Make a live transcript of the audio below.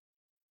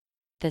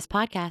This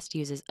podcast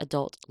uses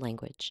adult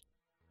language.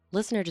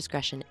 Listener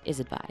discretion is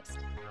advised.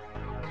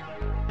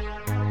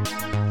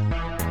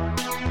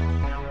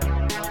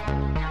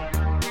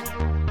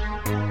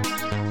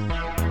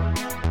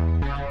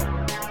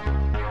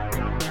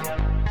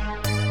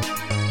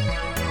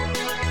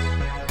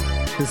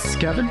 This is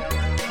Kevin.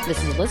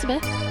 This is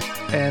Elizabeth.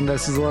 And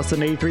this is the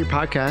Lesson 83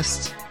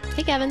 podcast.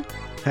 Hey, Kevin.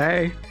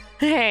 Hey.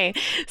 Hey.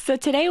 So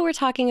today we're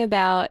talking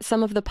about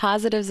some of the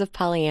positives of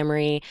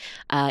polyamory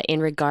in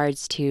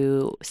regards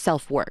to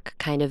self-work,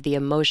 kind of the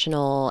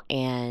emotional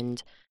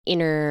and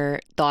inner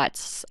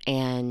thoughts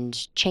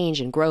and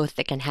change and growth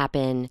that can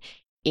happen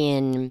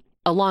in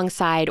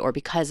alongside or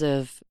because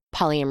of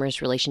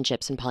polyamorous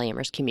relationships and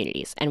polyamorous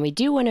communities. And we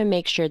do want to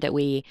make sure that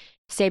we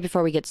say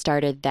before we get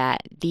started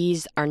that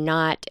these are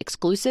not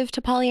exclusive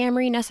to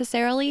polyamory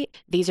necessarily.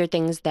 These are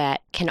things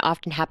that can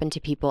often happen to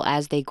people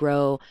as they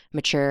grow,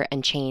 mature,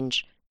 and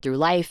change through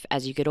life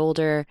as you get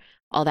older,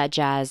 all that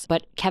jazz.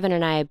 But Kevin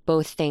and I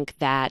both think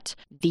that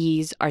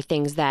these are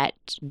things that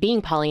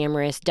being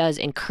polyamorous does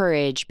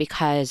encourage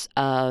because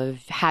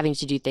of having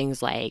to do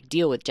things like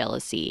deal with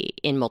jealousy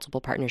in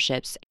multiple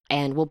partnerships.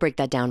 And we'll break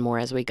that down more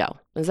as we go.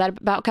 Does that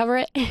about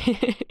cover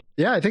it?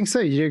 Yeah, I think so.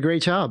 You did a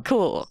great job.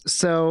 Cool.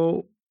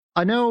 So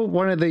I know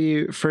one of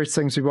the first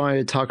things we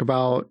wanted to talk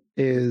about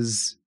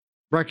is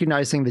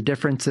recognizing the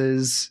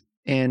differences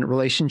in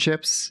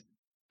relationships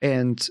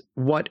and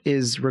what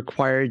is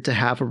required to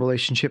have a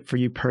relationship for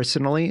you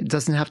personally. It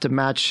doesn't have to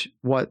match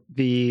what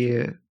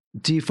the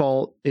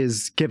default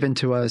is given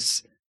to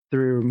us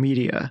through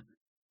media.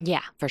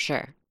 Yeah, for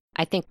sure.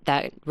 I think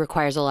that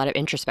requires a lot of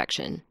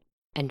introspection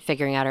and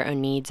figuring out our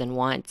own needs and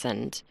wants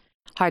and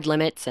hard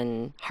limits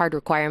and hard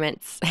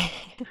requirements.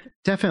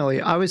 Definitely.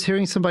 I was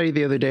hearing somebody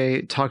the other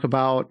day talk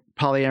about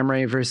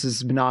polyamory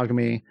versus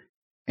monogamy,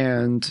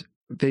 and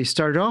they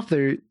started off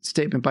their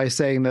statement by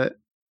saying that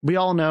we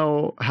all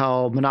know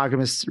how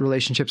monogamous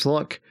relationships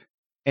look.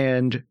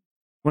 And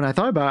when I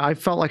thought about it, I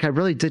felt like I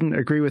really didn't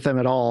agree with them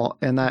at all,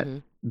 and that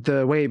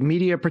the way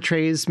media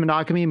portrays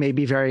monogamy may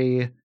be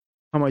very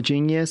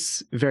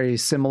homogeneous, very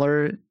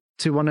similar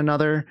to one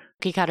another.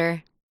 Cookie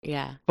cutter.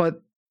 Yeah.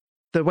 But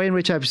the way in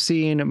which I've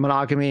seen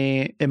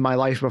monogamy in my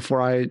life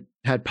before I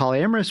had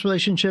polyamorous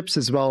relationships,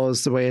 as well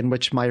as the way in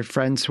which my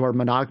friends who are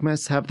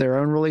monogamous have their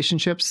own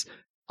relationships,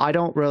 I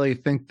don't really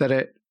think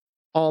that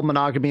all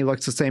monogamy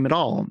looks the same at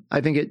all.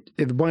 I think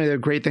one of the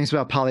great things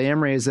about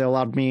polyamory is it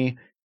allowed me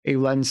a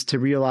lens to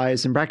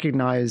realize and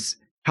recognize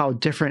how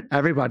different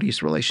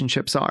everybody's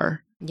relationships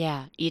are.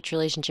 Yeah, each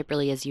relationship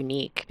really is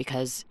unique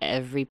because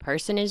every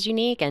person is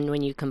unique. And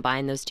when you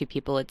combine those two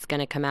people, it's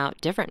going to come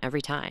out different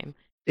every time.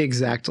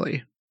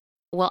 Exactly.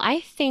 Well, I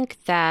think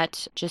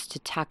that just to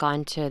tack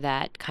on to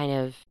that kind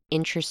of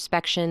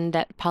introspection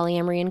that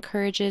polyamory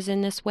encourages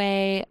in this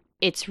way,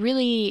 it's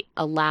really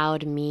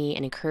allowed me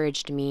and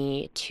encouraged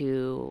me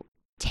to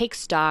take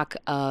stock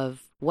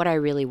of what I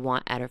really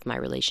want out of my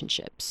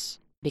relationships.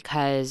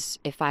 Because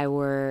if I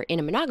were in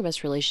a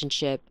monogamous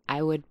relationship,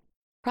 I would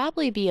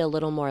probably be a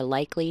little more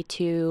likely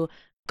to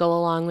go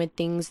along with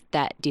things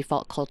that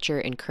default culture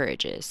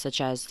encourages, such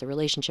as the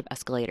relationship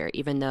escalator,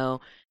 even though,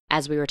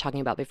 as we were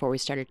talking about before we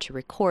started to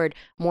record,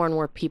 more and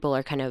more people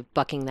are kind of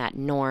bucking that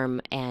norm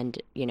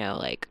and,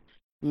 like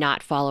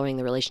not following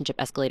the relationship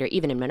escalator,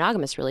 even in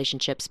monogamous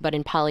relationships. But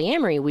in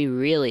polyamory, we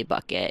really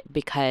buck it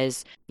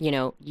because,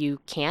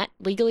 you can't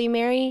legally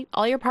marry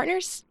all your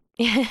partners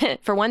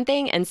for one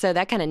thing. And so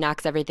that kind of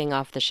knocks everything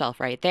off the shelf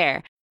right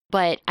there.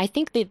 But I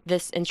think that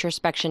this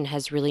introspection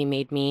has really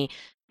made me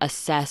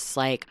assess,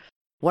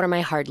 what are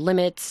my hard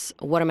limits?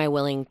 What am I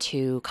willing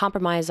to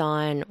compromise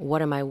on?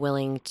 What am I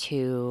willing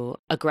to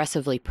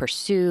aggressively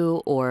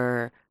pursue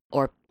or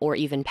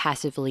even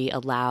passively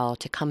allow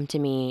to come to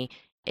me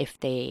if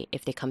they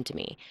come to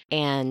me?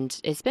 And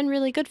it's been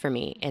really good for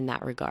me in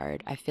that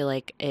regard. I feel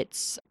like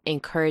it's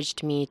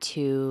encouraged me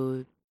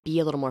to be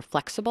a little more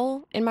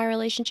flexible in my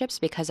relationships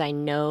because I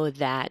know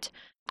that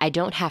I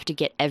don't have to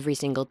get every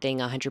single thing,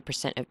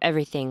 100% of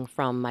everything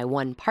from my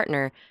one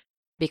partner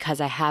because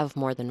I have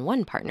more than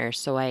one partner.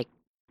 So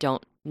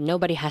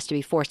nobody has to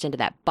be forced into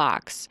that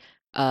box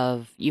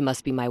of you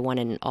must be my one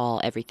and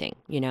all everything,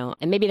 And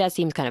maybe that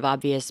seems kind of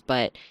obvious,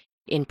 but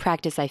in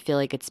practice, I feel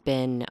like it's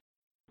been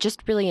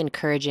just really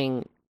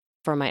encouraging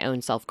for my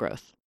own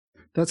self-growth.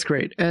 That's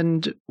great.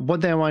 And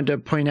one thing I wanted to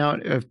point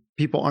out, if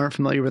people aren't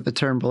familiar with the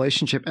term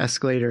relationship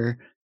escalator,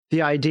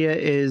 the idea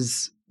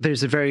is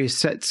there's a very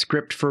set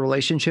script for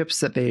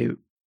relationships that they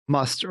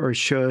must or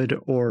should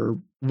or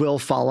will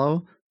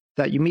follow.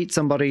 That you meet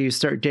somebody, you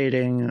start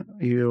dating,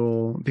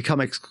 you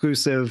become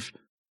exclusive,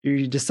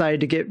 you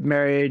decide to get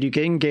married, you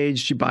get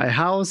engaged, you buy a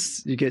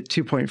house, you get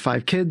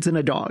 2.5 kids and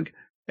a dog.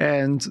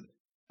 And,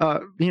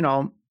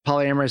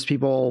 polyamorous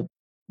people,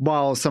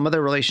 while some of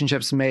their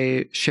relationships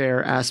may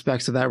share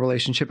aspects of that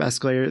relationship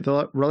escalator,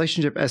 the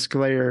relationship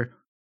escalator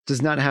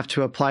does not have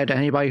to apply to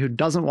anybody who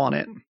doesn't want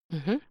it.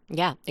 Mm-hmm.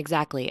 Yeah,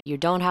 exactly. You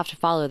don't have to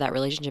follow that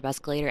relationship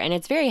escalator. And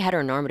it's very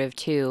heteronormative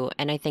too.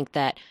 And I think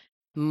that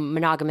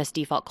monogamous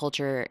default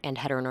culture and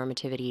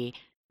heteronormativity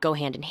go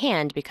hand in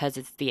hand because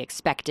it's the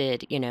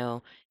expected,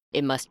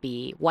 it must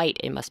be white,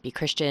 it must be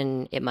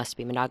Christian, it must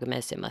be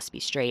monogamous, it must be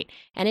straight.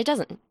 And it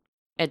doesn't.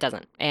 It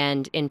doesn't.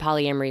 And in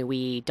polyamory,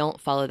 we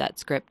don't follow that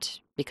script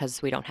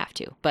because we don't have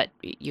to. But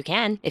you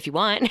can if you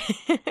want.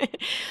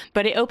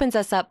 But it opens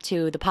us up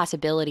to the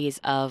possibilities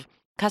of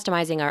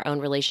customizing our own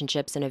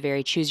relationships in a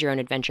very choose your own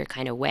adventure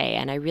kind of way.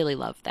 And I really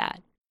love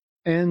that.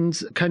 And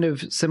kind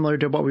of similar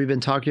to what we've been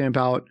talking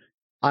about,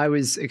 I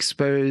was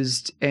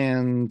exposed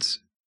and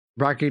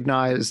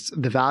recognized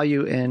the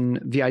value in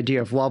the idea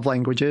of love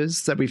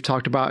languages that we've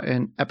talked about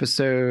in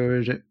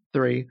episode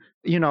 3.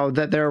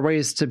 That there are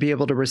ways to be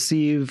able to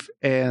receive,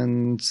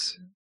 and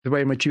the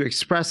way in which you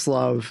express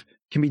love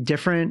can be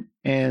different,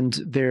 and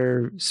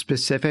they're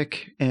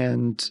specific,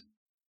 and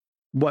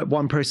what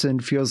one person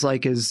feels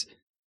like is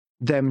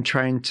them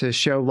trying to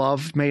show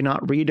love may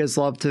not read as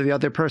love to the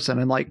other person.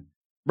 And like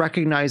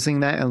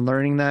recognizing that and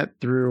learning that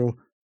through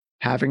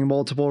having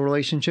multiple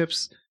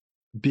relationships,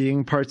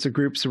 being parts of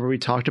groups where we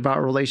talked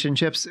about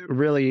relationships,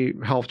 really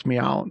helped me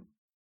out.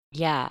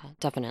 Yeah,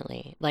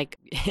 definitely. Like,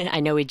 I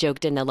know we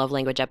joked in the love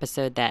language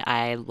episode that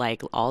I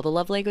like all the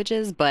love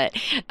languages,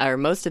 or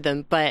most of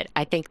them, but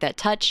I think that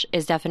touch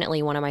is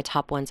definitely one of my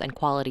top ones, and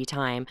quality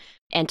time.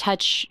 And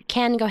touch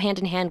can go hand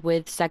in hand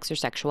with sex or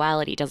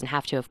sexuality. It doesn't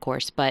have to, of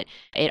course, but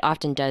it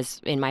often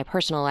does in my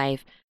personal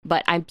life.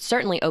 But I'm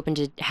certainly open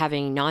to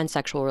having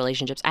non-sexual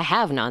relationships. I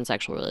have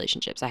non-sexual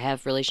relationships. I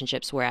have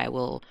relationships where I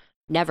will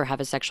never have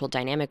a sexual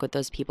dynamic with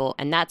those people,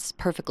 and that's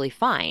perfectly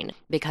fine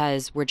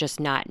because we're just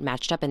not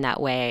matched up in that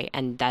way,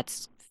 and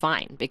that's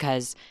fine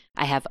because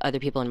I have other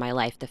people in my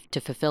life to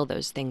fulfill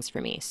those things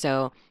for me.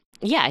 So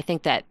yeah, I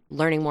think that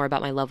learning more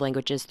about my love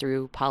languages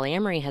through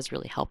polyamory has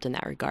really helped in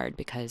that regard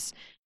because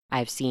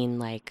I've seen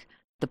like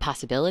the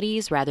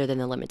possibilities rather than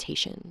the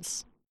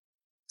limitations.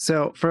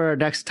 So for our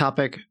next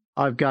topic,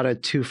 I've got a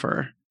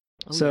twofer.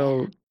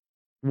 Yeah.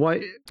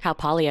 What? How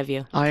poly of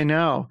you. I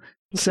know.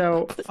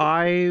 So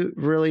I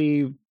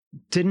really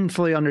didn't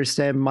fully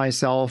understand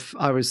myself.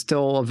 I was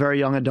still a very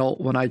young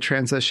adult when I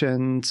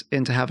transitioned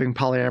into having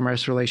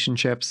polyamorous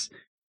relationships.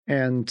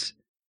 And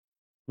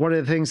one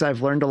of the things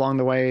I've learned along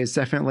the way is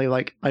definitely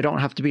like, I don't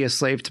have to be a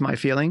slave to my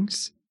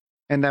feelings,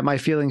 and that my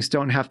feelings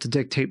don't have to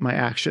dictate my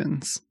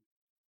actions.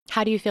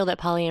 How do you feel that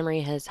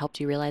polyamory has helped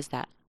you realize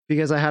that?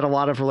 Because I had a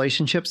lot of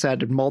relationships. I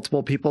had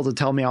multiple people to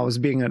tell me I was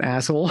being an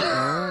asshole.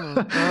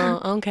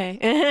 Okay.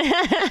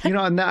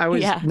 And that I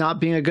was not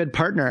being a good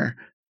partner.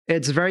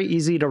 It's very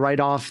easy to write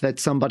off that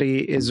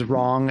somebody is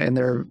wrong and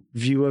their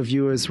view of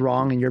you is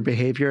wrong and your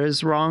behavior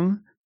is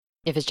wrong.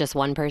 If it's just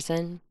one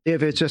person?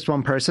 If it's just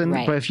one person.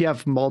 Right. But if you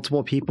have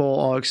multiple people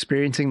all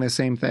experiencing the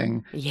same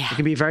thing, it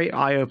can be very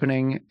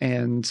eye-opening.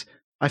 And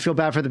I feel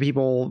bad for the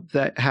people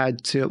that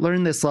had to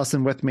learn this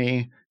lesson with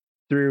me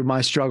through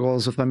my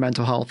struggles with my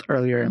mental health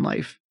earlier in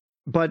life.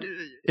 But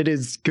it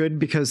is good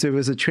because it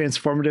was a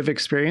transformative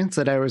experience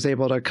that I was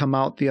able to come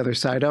out the other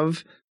side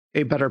of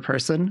a better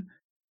person,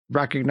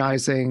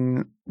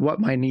 recognizing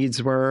what my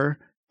needs were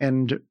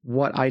and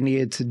what I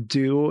needed to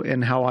do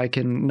and how I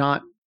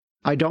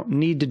don't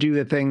need to do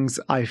the things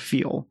I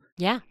feel.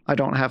 Yeah. I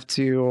don't have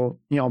to,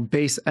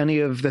 base any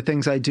of the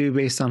things I do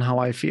based on how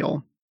I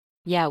feel.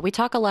 Yeah, we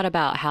talk a lot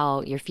about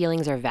how your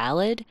feelings are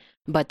valid,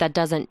 but that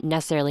doesn't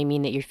necessarily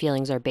mean that your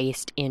feelings are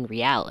based in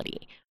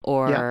reality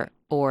or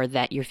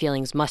that your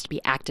feelings must be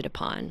acted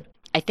upon.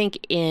 I think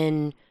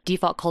in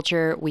default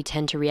culture, we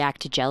tend to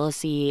react to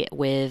jealousy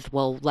with,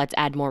 well, let's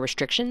add more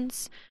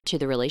restrictions to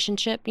the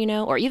relationship,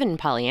 or even in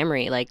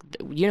polyamory, like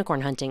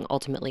unicorn hunting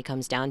ultimately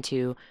comes down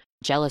to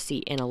jealousy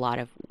in a lot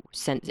of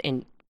sense,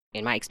 in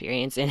my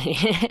experience,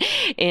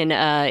 in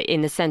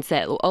the sense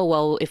that, oh,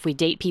 well, if we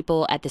date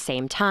people at the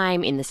same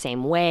time, in the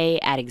same way,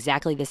 at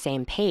exactly the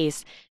same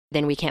pace,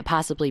 then we can't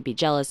possibly be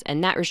jealous.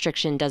 And that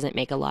restriction doesn't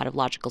make a lot of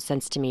logical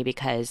sense to me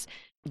because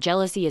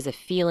jealousy is a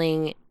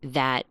feeling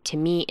that to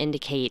me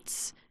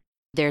indicates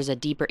there's a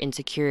deeper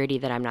insecurity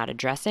that I'm not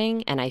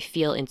addressing, and I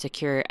feel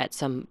insecure at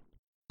some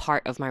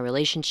part of my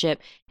relationship.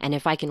 And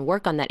if I can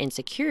work on that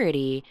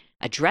insecurity,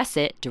 address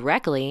it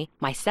directly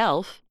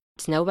myself,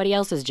 it's nobody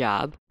else's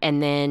job,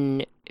 and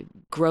then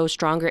grow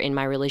stronger in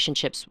my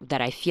relationships that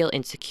I feel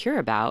insecure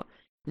about,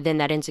 then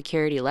that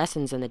insecurity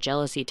lessens and the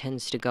jealousy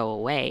tends to go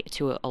away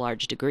to a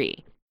large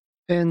degree.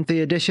 And the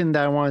addition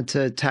that I wanted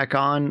to tack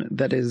on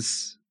that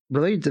is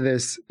related to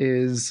this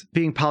is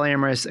being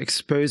polyamorous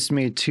exposed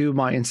me to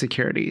my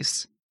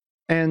insecurities.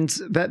 And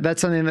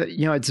that's something that,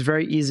 it's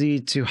very easy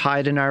to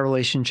hide in our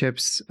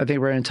relationships. I think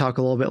we're going to talk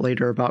a little bit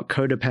later about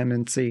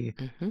codependency.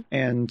 Mm-hmm.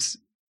 And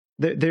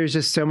there's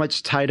just so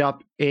much tied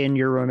up in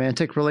your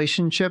romantic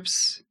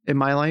relationships in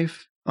my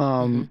life.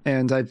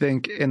 And I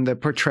think in the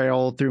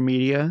portrayal through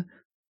media,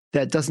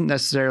 that doesn't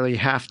necessarily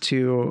have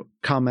to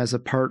come as a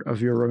part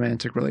of your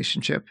romantic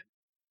relationship.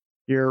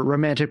 Your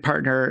romantic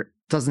partner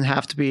doesn't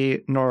have to be,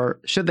 nor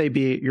should they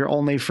be, your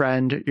only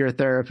friend, your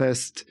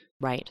therapist,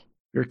 right?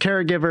 Your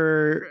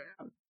caregiver.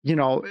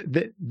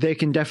 They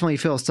can definitely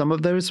fill some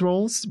of those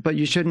roles, but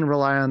you shouldn't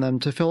rely on them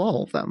to fill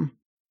all of them.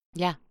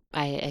 Yeah,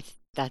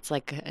 that's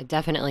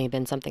definitely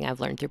been something I've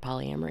learned through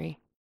polyamory.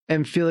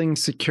 and feeling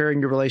secure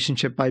in your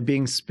relationship by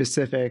being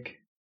specific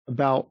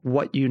about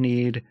what you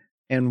need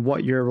and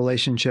what your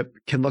relationship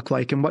can look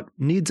like and what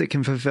needs it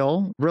can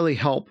fulfill really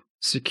help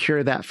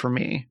secure that for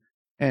me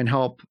and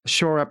help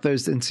shore up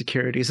those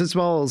insecurities, as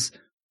well as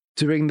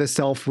doing the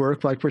self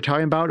work like we're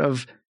talking about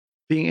of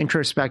being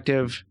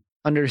introspective,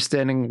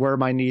 understanding where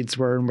my needs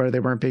were and where they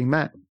weren't being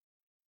met.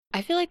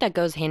 I feel like that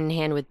goes hand in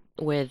hand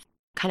with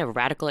kind of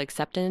radical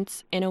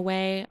acceptance in a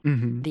way.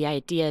 Mm-hmm. The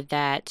idea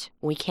that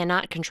we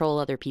cannot control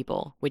other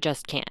people. We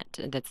just can't.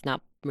 That's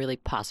not really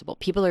possible.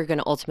 People are going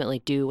to ultimately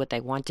do what they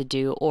want to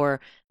do, or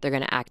they're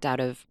going to act out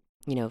of,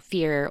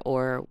 fear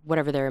or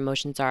whatever their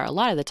emotions are a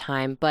lot of the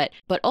time. But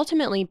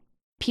ultimately,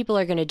 people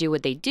are going to do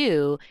what they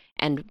do.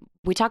 And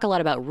we talk a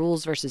lot about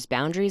rules versus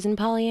boundaries in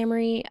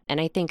polyamory.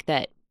 And I think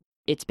that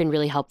it's been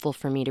really helpful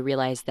for me to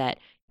realize that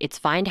it's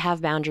fine to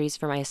have boundaries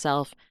for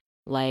myself.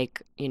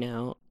 Like,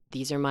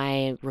 these are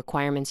my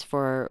requirements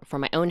for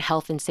my own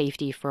health and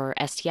safety for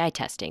STI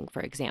testing,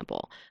 for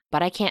example.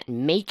 But I can't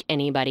make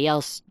anybody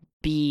else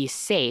be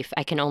safe.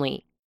 I can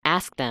only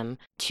ask them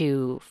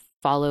to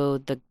follow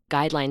the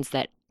guidelines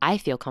that I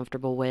feel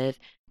comfortable with,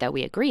 that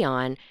we agree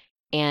on,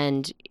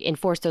 and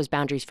enforce those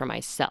boundaries for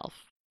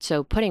myself.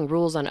 So putting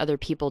rules on other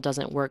people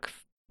doesn't work,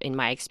 in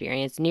my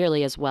experience,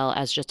 nearly as well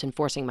as just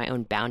enforcing my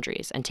own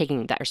boundaries and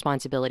taking that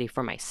responsibility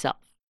for myself.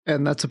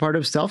 And that's a part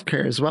of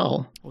self-care as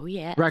well. Oh,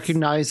 yes.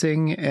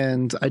 Recognizing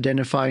and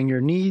identifying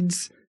your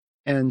needs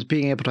and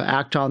being able to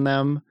act on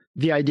them.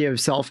 The idea of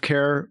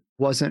self-care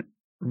wasn't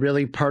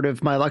really part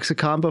of my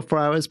lexicon before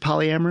I was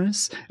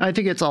polyamorous. I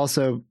think it's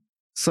also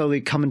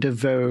slowly come into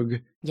vogue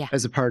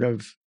as a part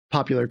of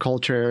popular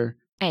culture.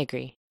 I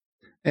agree.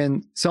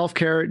 And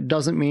self-care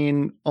doesn't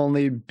mean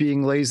only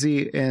being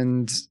lazy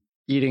and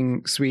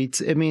eating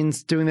sweets. It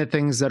means doing the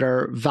things that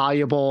are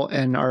valuable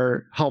and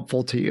are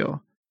helpful to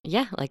you.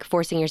 Yeah, like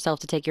forcing yourself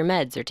to take your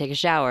meds or take a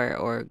shower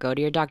or go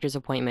to your doctor's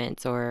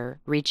appointments or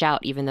reach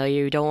out even though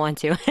you don't want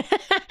to.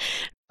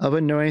 I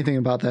wouldn't know anything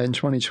about that in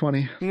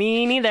 2020.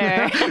 Me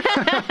neither.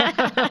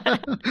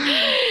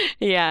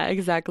 Yeah,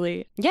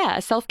 exactly. Yeah,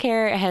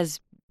 self-care has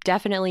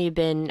definitely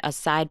been a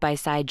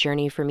side-by-side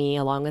journey for me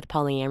along with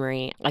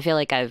polyamory. I feel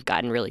like I've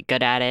gotten really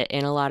good at it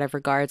in a lot of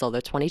regards,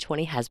 although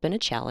 2020 has been a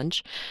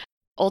challenge.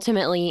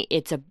 Ultimately,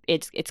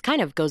 it's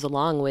kind of goes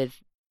along with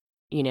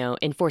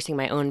enforcing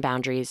my own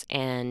boundaries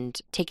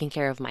and taking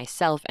care of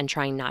myself and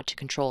trying not to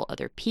control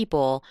other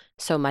people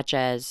so much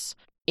as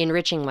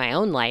enriching my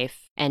own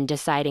life and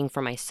deciding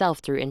for myself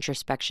through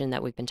introspection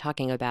that we've been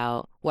talking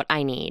about what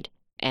I need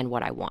and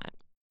what I want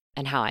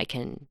and how I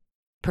can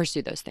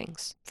pursue those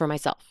things for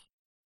myself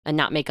and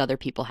not make other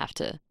people have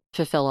to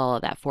fulfill all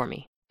of that for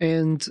me.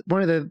 And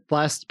one of the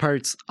last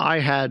parts I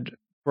had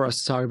for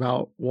us to talk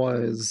about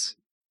was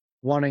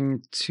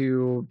wanting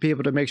to be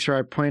able to make sure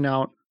I point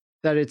out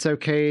that it's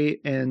okay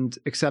and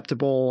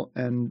acceptable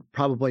and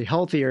probably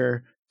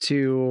healthier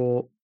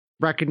to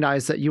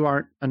recognize that you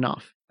aren't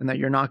enough and that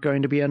you're not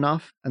going to be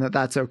enough and that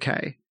that's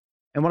okay.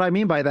 And what I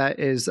mean by that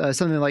is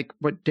something like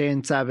what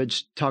Dan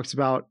Savage talks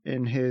about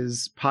in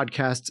his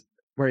podcast,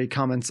 where he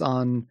comments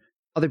on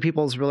other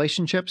people's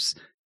relationships,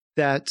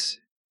 that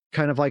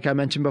kind of like I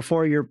mentioned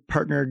before, your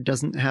partner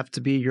doesn't have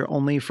to be your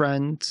only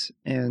friend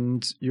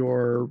and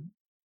your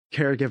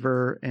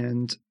caregiver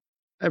and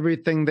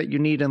everything that you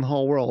need in the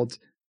whole world.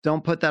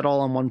 Don't put that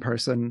all on one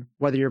person,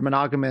 whether you're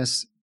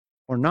monogamous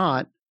or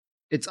not.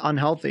 It's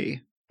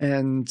unhealthy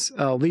and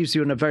leaves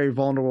you in a very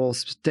vulnerable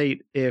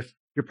state if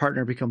your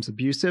partner becomes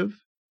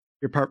abusive,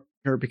 your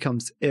partner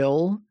becomes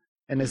ill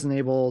and isn't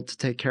able to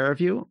take care of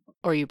you.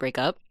 Or you break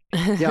up.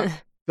 Yeah.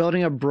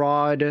 Building a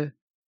broad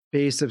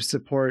base of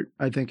support,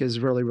 I think, is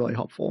really, really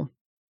helpful.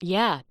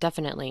 Yeah,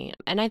 definitely.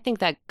 And I think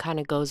that kind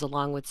of goes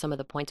along with some of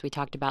the points we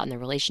talked about in the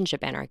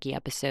relationship anarchy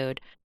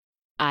episode.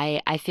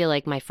 I feel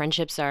like my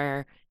friendships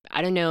are,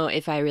 I don't know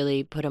if I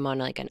really put them on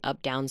like an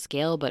up-down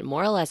scale, but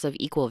more or less of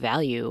equal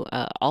value.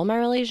 All my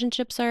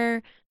relationships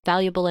are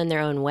valuable in their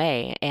own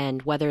way.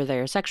 And whether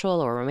they're sexual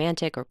or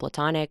romantic or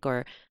platonic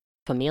or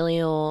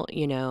familial,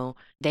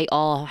 they're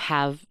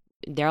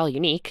all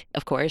unique,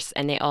 of course,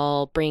 and they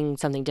all bring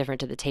something different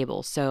to the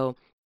table. So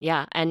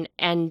yeah,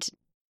 and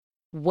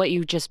what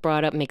you just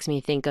brought up makes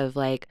me think of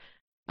like,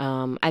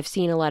 I've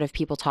seen a lot of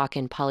people talk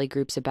in poly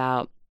groups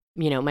about,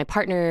 my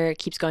partner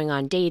keeps going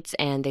on dates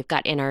and they've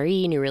got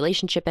NRE, new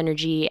relationship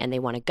energy, and they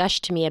want to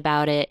gush to me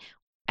about it.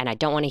 And I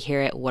don't want to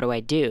hear it. What do I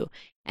do?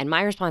 And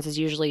my response is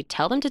usually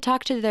tell them to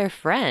talk to their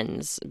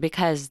friends,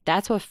 because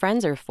that's what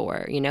friends are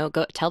for.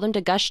 Go tell them to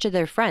gush to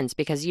their friends,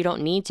 because you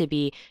don't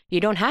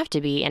have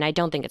to be. And I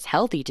don't think it's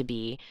healthy to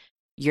be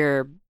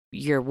your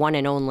one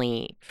and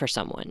only for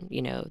someone,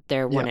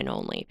 they're one and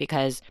only,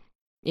 because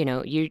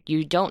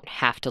you don't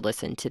have to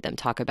listen to them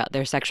talk about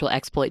their sexual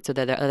exploits with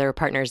other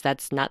partners.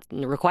 That's not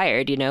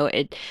required.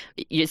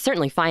 It's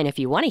certainly fine if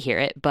you want to hear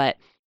it, but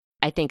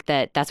I think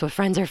that's what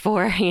friends are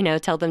for.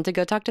 Tell them to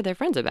go talk to their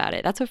friends about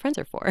it. That's what friends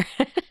are for.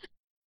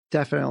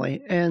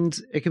 Definitely. And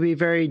it can be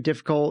very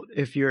difficult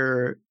if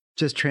you're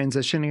just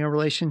transitioning a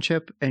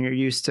relationship and you're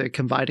used to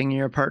confiding in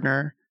your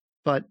partner.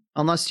 But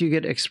unless you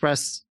get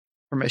express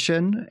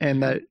permission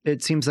and that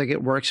it seems like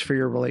it works for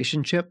your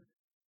relationship,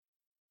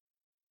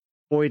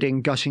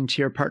 avoiding gushing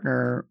to your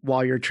partner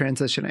while you're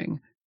transitioning.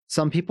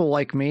 Some people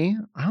like me,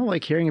 I don't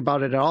like hearing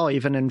about it at all,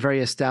 even in very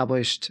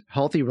established,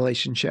 healthy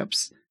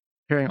relationships,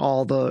 hearing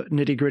all the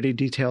nitty gritty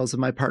details of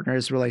my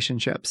partner's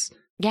relationships.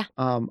 Yeah.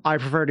 I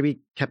prefer to be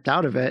kept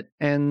out of it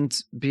and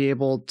be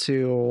able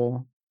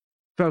to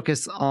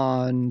focus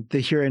on the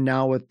here and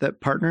now with the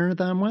partner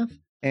that I'm with.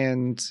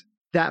 And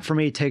that for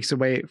me takes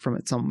away from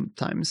it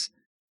sometimes.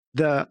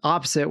 The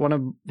opposite, one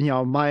of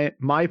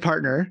my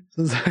partner,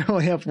 since I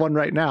only have one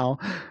right now,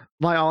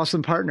 my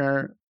awesome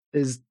partner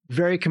is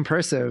very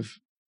compersive,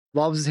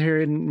 loves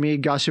hearing me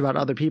gush about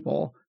other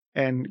people,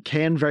 and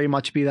can very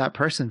much be that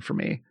person for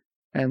me.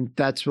 And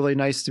that's really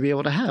nice to be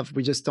able to have.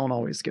 We just don't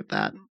always get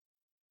that.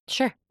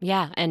 Sure.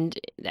 Yeah. And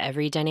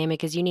every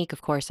dynamic is unique,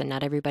 of course, and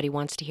not everybody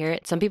wants to hear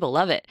it. Some people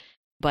love it,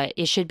 but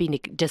it should be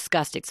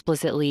discussed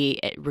explicitly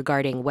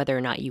regarding whether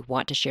or not you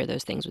want to share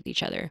those things with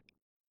each other.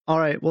 All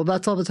right. Well,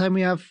 that's all the time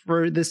we have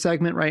for this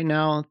segment right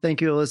now.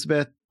 Thank you,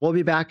 Elizabeth. We'll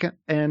be back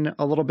in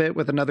a little bit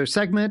with another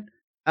segment.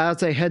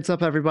 As a heads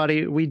up,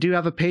 everybody, we do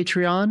have a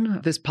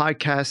Patreon. This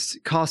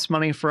podcast costs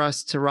money for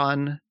us to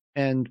run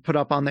and put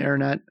up on the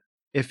internet.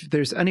 If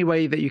there's any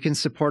way that you can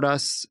support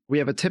us, we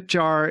have a tip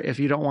jar. If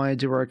you don't want to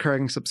do a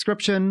recurring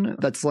subscription,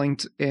 that's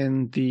linked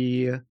in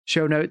the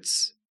show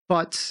notes.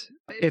 But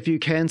if you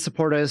can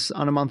support us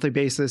on a monthly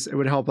basis, it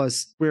would help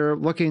us. We're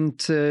looking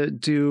to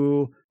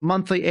do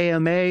monthly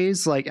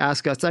AMAs, like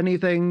Ask Us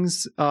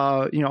Anythings,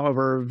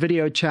 over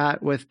video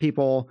chat with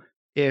people.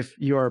 If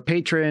you're a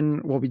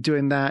patron, we'll be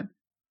doing that.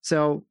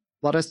 So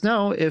let us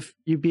know if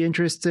you'd be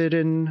interested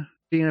in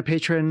being a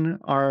patron.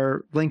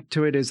 Our link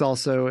to it is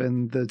also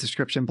in the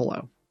description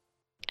below.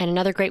 And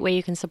another great way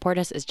you can support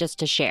us is just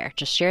to share.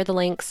 Just share the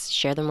links,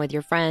 share them with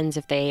your friends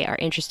if they are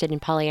interested in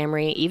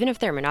polyamory, even if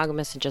they're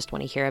monogamous and just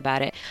want to hear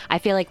about it. I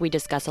feel like we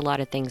discuss a lot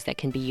of things that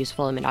can be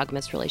useful in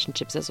monogamous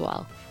relationships as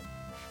well.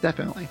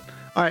 Definitely.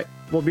 All right,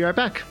 we'll be right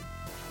back.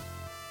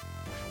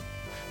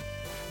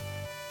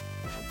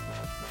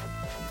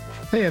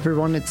 Hey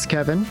everyone, it's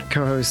Kevin,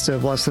 co-host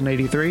of Less Than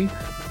 83.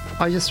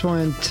 I just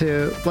wanted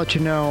to let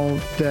you know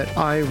that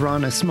I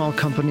run a small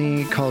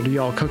company called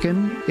Y'all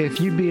Cookin'. If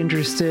you'd be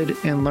interested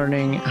in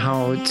learning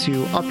how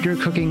to up your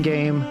cooking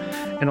game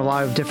in a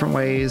lot of different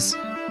ways,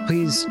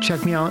 please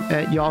check me out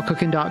at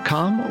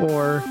y'allcookin.com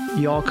or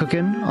Y'all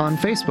Cookin' on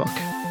Facebook.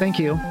 Thank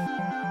you.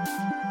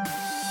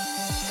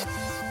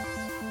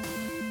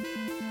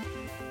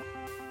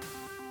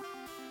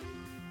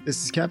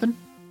 This is Kevin.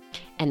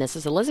 And this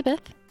is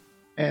Elizabeth.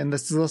 And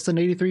this is Less Than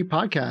 83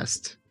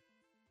 podcast.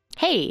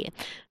 Hey,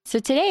 so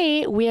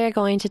today we are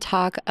going to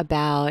talk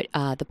about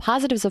the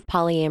positives of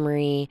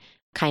polyamory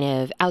kind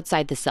of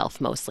outside the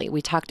self mostly.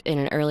 We talked in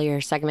an earlier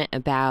segment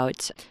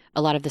about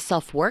a lot of the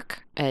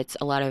self-work. It's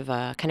a lot of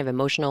kind of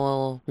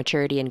emotional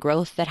maturity and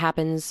growth that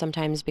happens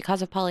sometimes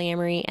because of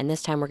polyamory. And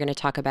this time we're going to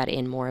talk about it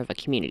in more of a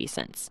community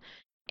sense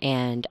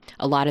and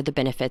a lot of the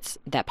benefits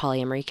that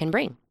polyamory can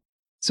bring.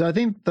 So I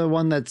think the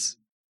one that's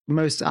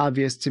most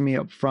obvious to me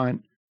up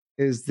front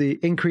is the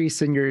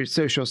increase in your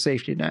social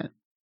safety net.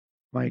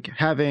 Like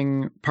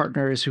having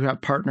partners who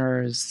have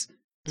partners,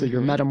 so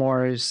your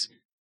metamors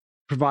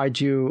provide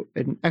you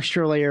an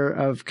extra layer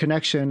of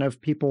connection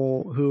of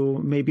people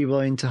who may be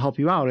willing to help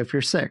you out if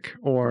you're sick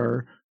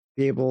or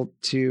be able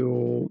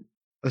to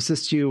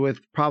assist you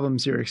with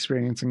problems you're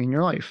experiencing in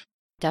your life.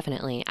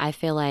 Definitely. I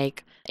feel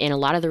like in a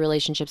lot of the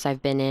relationships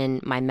I've been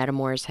in, my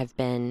metamors have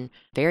been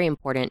very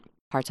important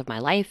parts of my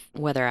life,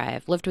 whether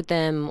I've lived with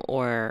them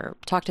or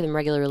talked to them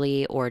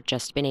regularly or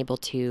just been able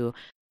to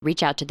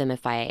reach out to them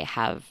if I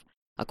have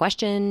a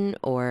question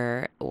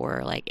or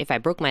like if I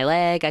broke my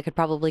leg, I could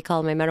probably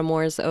call my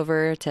metamors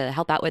over to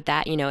help out with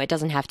that. You know, it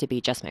doesn't have to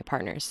be just my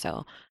partners.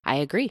 So I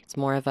agree. It's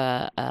more of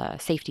a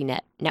safety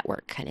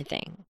network kind of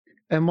thing.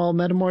 And while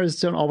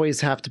metamors don't always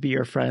have to be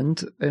your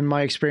friend, in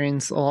my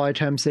experience, a lot of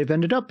times they've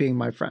ended up being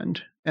my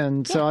friend.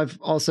 And so I've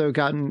also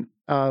gotten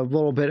a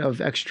little bit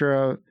of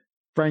extra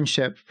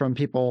friendship from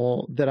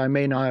people that I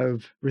may not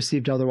have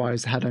received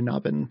otherwise had I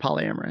not been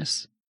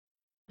polyamorous.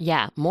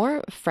 Yeah,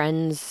 more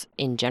friends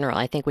in general.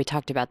 I think we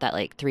talked about that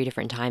like 3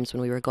 different times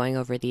when we were going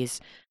over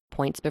these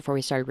points before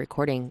we started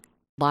recording.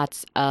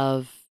 Lots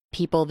of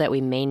people that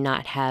we may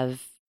not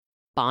have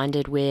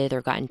bonded with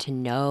or gotten to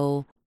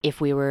know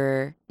if we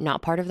were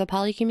not part of the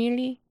poly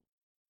community,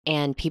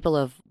 and people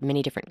of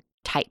many different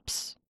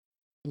types.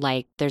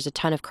 Like there's a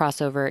ton of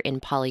crossover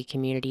in poly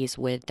communities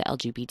with the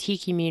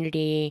LGBT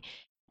community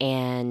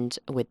and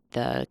with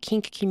the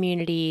kink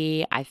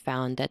community. I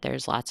found that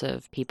there's lots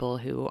of people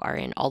who are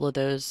in all of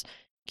those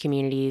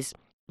communities,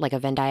 like a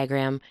Venn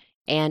diagram,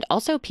 and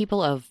also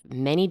people of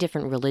many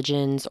different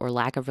religions or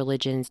lack of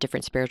religions,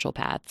 different spiritual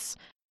paths.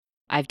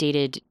 I've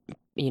dated,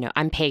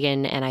 I'm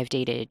pagan and I've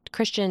dated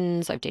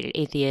Christians, I've dated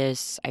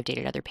atheists, I've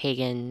dated other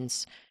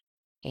pagans,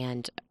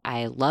 and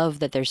I love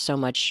that there's so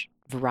much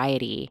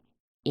variety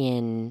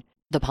in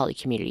the poly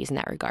communities in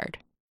that regard.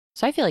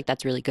 So I feel like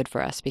that's really good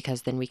for us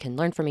because then we can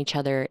learn from each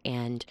other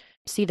and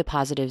see the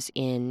positives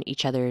in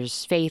each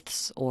other's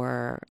faiths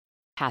or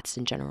paths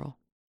in general.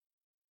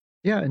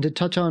 Yeah, and to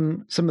touch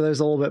on some of those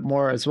a little bit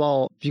more as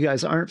well, if you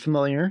guys aren't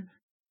familiar,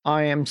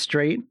 I am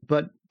straight,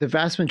 but the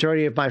vast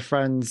majority of my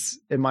friends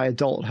in my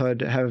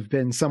adulthood have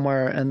been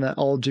somewhere in the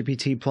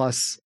LGBT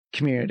plus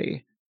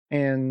community.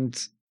 And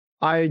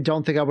I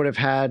don't think I would have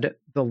had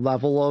the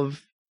level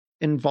of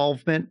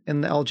involvement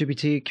in the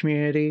LGBT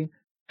community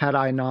had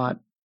I not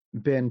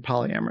been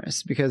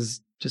polyamorous,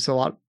 because just a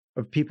lot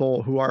of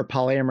people who are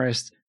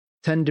polyamorous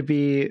tend to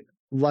be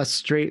less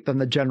straight than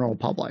the general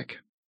public.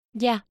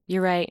 Yeah,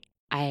 you're right.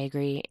 I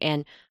agree.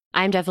 And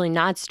I'm definitely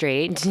not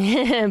straight,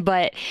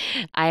 but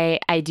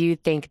I do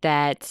think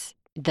that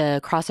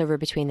the crossover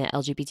between the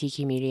LGBT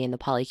community and the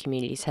poly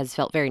communities has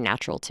felt very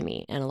natural to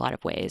me in a lot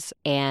of ways.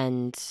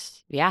 And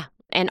yeah,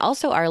 and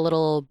also our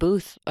little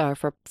booth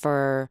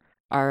for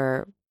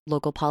our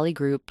local poly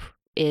group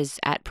is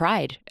at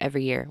Pride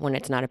every year when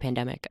it's not a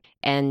pandemic.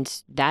 And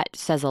that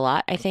says a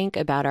lot, I think,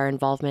 about our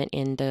involvement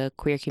in the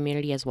queer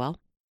community as well.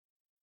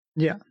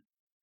 Yeah.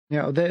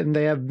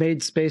 They have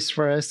made space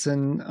for us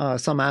in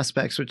some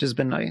aspects, which has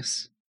been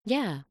nice.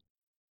 Yeah.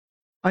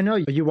 I know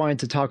you wanted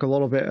to talk a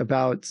little bit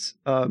about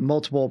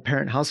multiple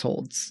parent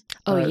households.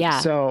 Oh, yeah.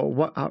 So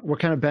what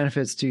kind of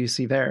benefits do you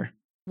see there?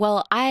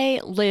 Well, I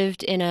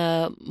lived in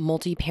a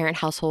multi-parent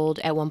household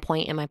at one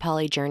point in my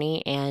poly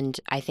journey, and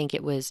I think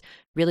it was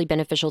really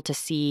beneficial to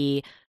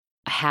see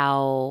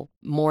how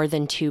more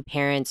than two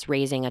parents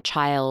raising a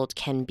child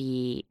can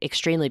be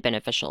extremely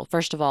beneficial.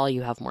 First of all,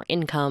 you have more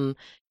income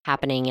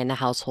happening in the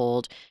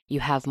household. You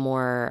have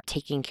more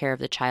taking care of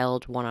the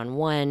child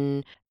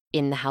one-on-one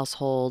in the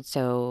household.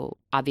 So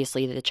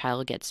obviously the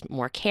child gets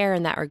more care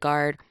in that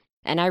regard.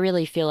 And I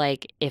really feel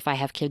like if I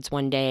have kids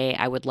one day,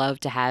 I would love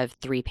to have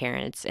three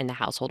parents in the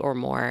household or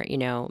more,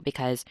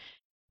 because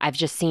I've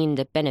just seen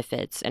the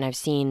benefits, and I've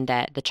seen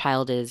that the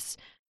child is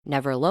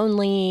never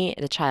lonely.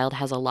 The child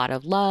has a lot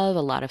of love,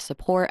 a lot of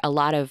support, a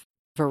lot of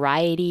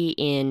variety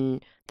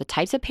in the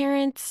types of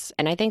parents.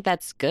 And I think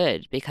that's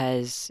good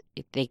because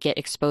they get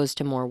exposed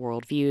to more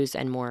worldviews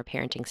and more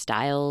parenting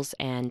styles.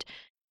 And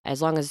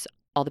as long as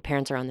all the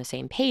parents are on the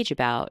same page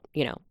about,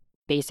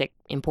 basic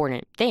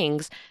important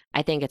things,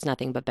 I think it's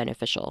nothing but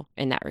beneficial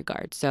in that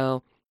regard.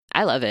 So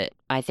I love it.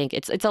 I think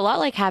it's a lot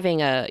like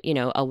having a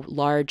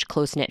large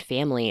close knit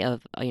family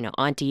of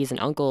aunties and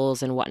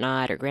uncles and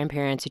whatnot, or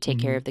grandparents who take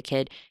care of the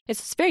kid.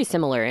 It's very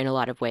similar in a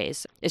lot of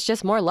ways. It's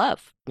just more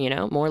love,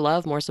 more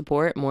love, more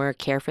support, more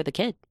care for the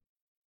kid.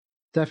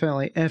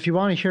 Definitely. And if you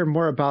want to hear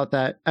more about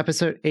that,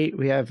 episode 8,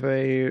 we have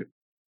a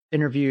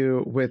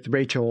interview with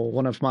Rachel,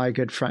 one of my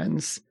good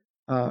friends,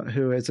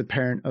 who is a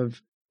parent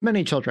of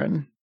many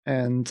children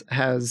and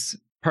has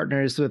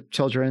partners with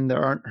children that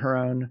aren't her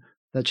own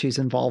that she's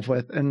involved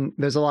with. And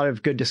there's a lot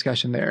of good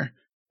discussion there,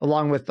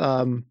 along with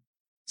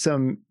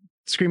some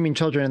screaming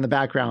children in the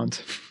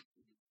background.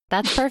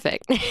 That's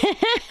perfect.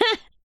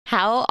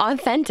 How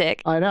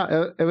authentic. I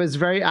know. It was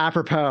very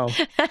apropos.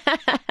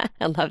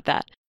 I love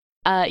that.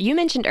 You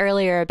mentioned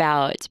earlier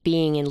about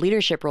being in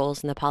leadership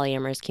roles in the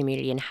polyamorous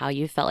community and how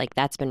you felt like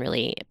that's been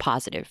really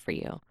positive for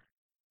you.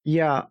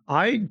 Yeah,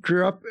 I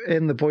grew up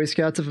in the Boy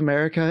Scouts of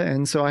America,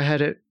 and so I had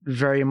it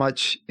very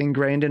much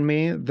ingrained in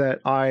me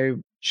that I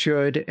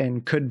should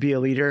and could be a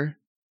leader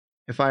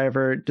if I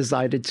ever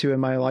decided to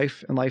in my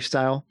life and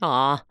lifestyle.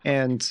 Aw.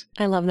 And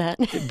I love that.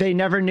 They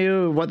never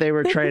knew what they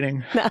were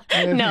training.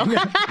 No.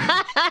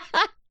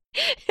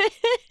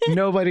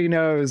 Nobody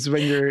knows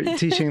when you're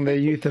teaching the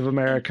youth of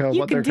America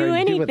what they're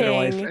going to do with their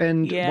life.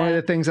 And one of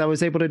the things I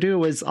was able to do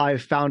was I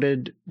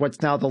founded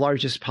what's now the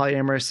largest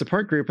polyamorous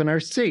support group in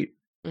our state.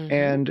 Mm-hmm.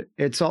 And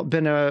it's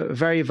been a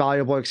very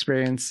valuable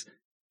experience.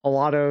 A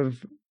lot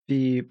of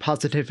the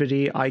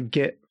positivity I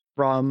get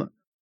from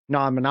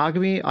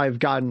non-monogamy, I've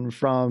gotten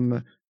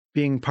from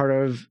being part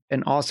of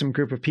an awesome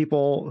group of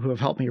people who have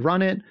helped me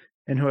run it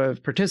and who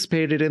have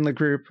participated in the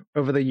group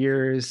over the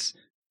years.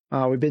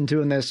 We've been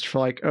doing this for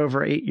like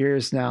over 8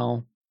 years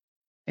now.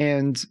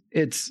 And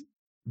it's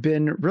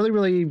been really,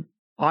 really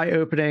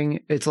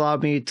eye-opening. It's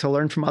allowed me to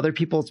learn from other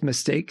people's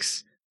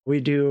mistakes. We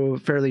do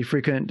fairly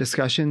frequent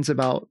discussions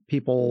about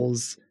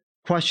people's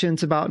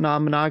questions about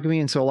non-monogamy.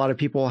 And so a lot of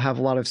people have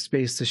a lot of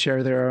space to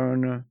share their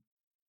own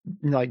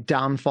like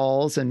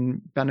downfalls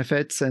and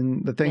benefits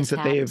and the things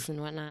that they've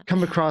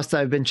come across that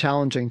have been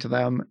challenging to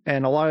them.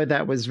 And a lot of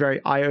that was very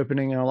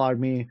eye-opening and allowed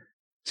me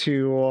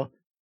to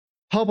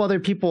help other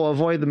people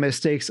avoid the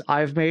mistakes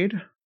I've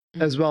made,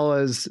 as well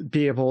as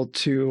be able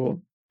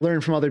to learn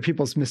from other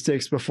people's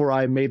mistakes before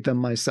I made them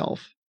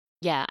myself.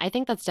 Yeah, I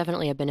think that's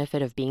definitely a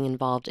benefit of being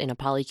involved in a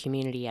poly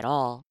community at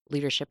all,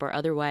 leadership or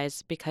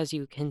otherwise, because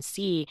you can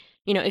see,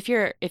 if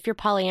you're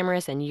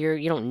polyamorous and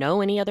you don't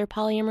know any other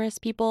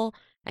polyamorous people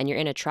and you're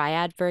in a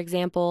triad, for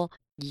example,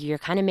 you're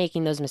kind of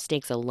making those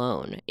mistakes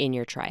alone in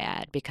your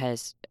triad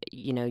because,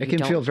 it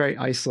can feel very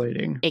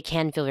isolating. It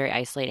can feel very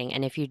isolating.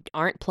 And if you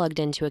aren't plugged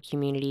into a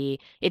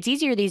community, it's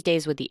easier these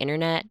days with the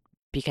internet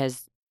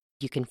because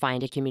you can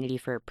find a community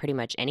for pretty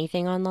much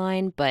anything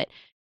online, but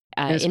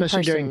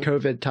especially during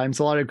COVID times,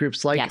 a lot of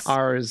groups like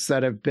ours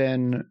that have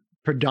been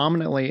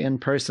predominantly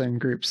in-person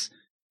groups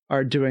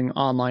are doing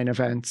online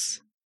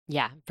events.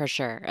 Yeah, for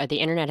sure. The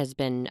internet has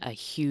been a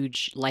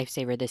huge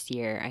lifesaver this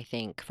year, I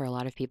think, for a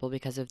lot of people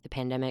because of the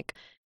pandemic.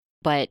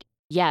 But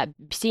yeah,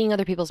 seeing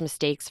other people's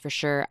mistakes for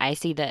sure. I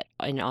see that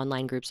in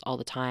online groups all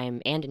the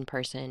time and in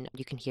person.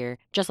 You can hear,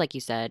 just like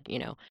you said,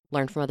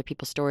 learn from other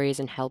people's stories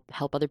and help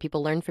other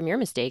people learn from your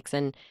mistakes.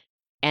 And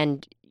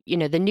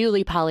the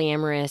newly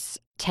polyamorous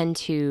tend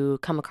to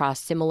come across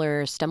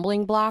similar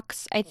stumbling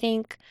blocks, I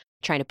think,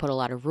 trying to put a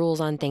lot of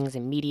rules on things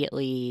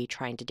immediately,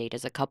 trying to date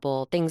as a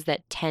couple, things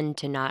that tend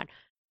to not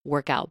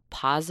work out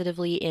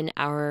positively in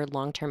our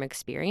long-term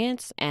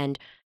experience. And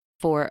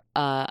for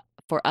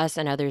us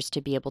and others to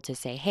be able to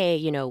say, hey,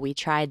 we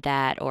tried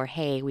that, or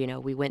hey,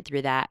 we went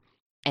through that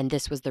and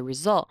this was the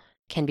result,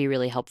 can be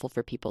really helpful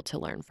for people to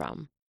learn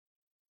from.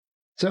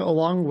 So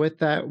along with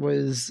that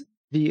was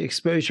the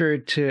exposure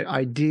to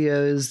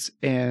ideas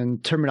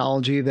and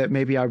terminology that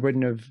maybe I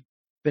wouldn't have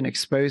been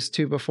exposed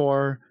to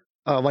before,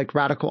 like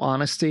radical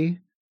honesty,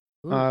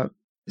 Ooh.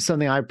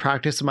 something I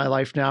practice in my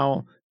life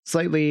now.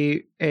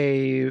 Slightly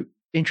a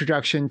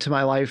introduction to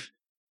my life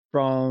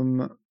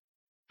from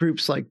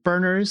groups like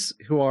Burners,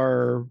 who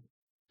are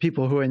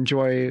people who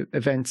enjoy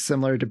events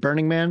similar to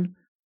Burning Man.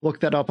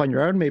 Look that up on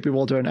your own. Maybe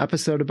we'll do an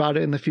episode about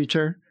it in the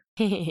future.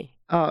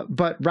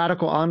 But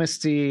radical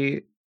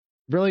honesty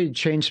really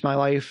changed my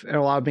life. It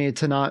allowed me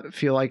to not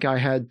feel like I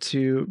had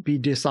to be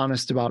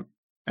dishonest about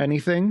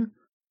anything.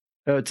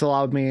 It's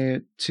allowed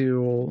me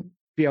to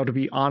be able to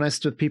be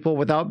honest with people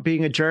without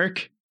being a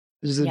jerk.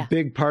 This is a Yeah.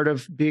 big part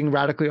of being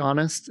radically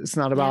honest. It's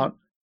not about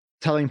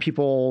telling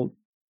people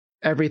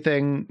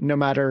everything, no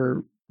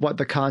matter what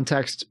the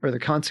context or the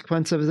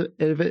consequence of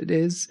it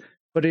is,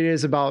 but it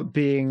is about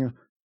being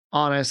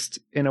honest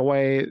in a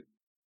way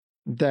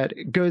that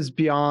goes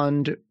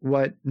beyond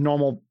what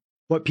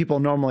people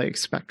normally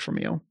expect from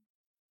you.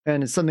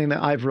 And it's something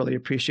that I've really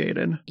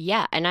appreciated.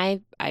 Yeah,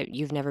 and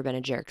you've never been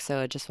a jerk, so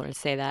I just want to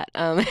say that.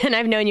 And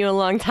I've known you a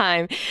long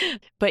time,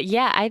 but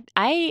yeah,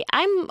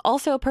 I'm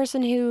also a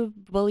person who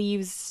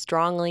believes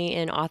strongly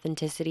in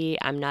authenticity.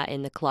 I'm not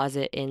in the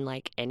closet in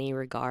like any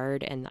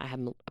regard, and I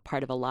am a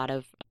part of a lot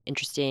of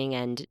interesting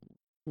and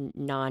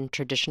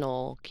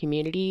non-traditional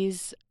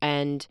communities,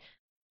 and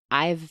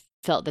I've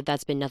felt that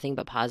that's been nothing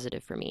but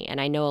positive for me.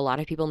 And I know a lot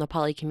of people in the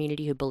poly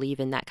community who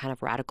believe in that kind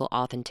of radical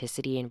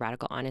authenticity and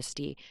radical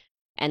honesty.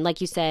 And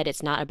like you said,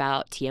 it's not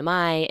about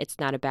TMI, it's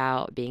not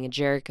about being a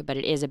jerk, but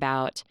it is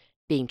about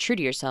being true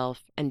to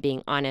yourself and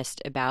being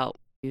honest about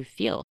how you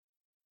feel.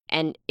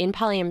 And in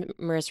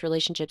polyamorous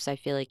relationships, I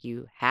feel like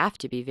you have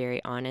to be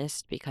very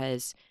honest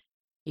because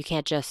you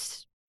can't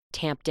just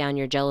tamp down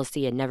your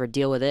jealousy and never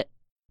deal with it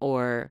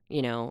or,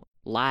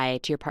 lie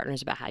to your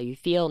partners about how you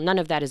feel. None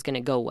of that is going to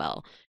go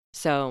well.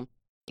 So,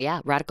 yeah,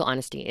 radical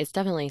honesty. It's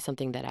definitely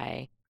something that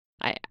I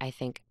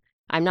think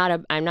I'm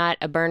not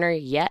a burner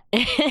yet,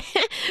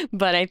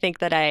 but I think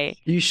that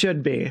you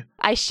should be.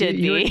 I should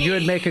be. You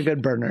would make a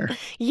good burner.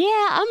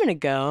 Yeah, I'm gonna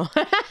go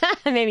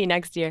maybe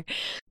next year.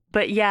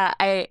 But yeah,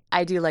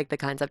 I do like the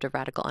concept of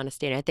radical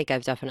honesty, and I think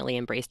I've definitely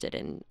embraced it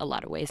in a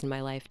lot of ways in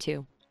my life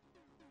too.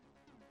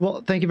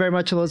 Well, thank you very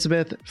much,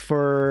 Elizabeth,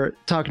 for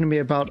talking to me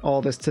about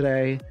all this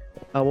today.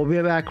 We'll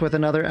be back with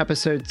another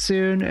episode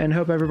soon, and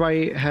hope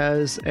everybody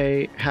has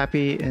a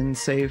happy and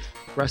safe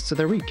rest of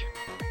their week.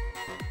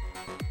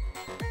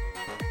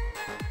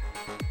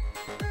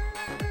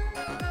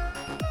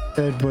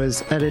 It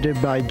was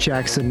edited by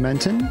Jackson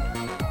Menton,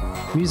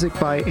 music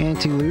by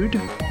Antilude,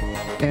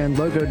 and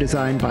logo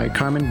designed by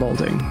Carmen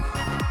Bolding.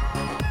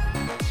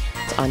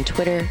 It's on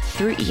Twitter,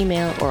 through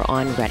email, or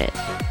on Reddit.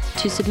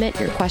 To submit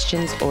your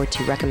questions or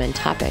to recommend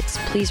topics,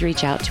 please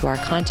reach out to our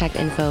contact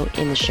info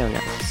in the show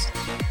notes.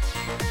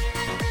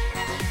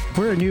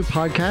 We're a new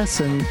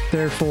podcast, and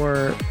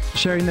therefore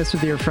sharing this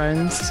with your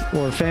friends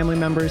or family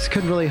members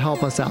could really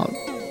help us out.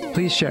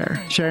 Please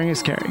share. Sharing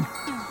is caring.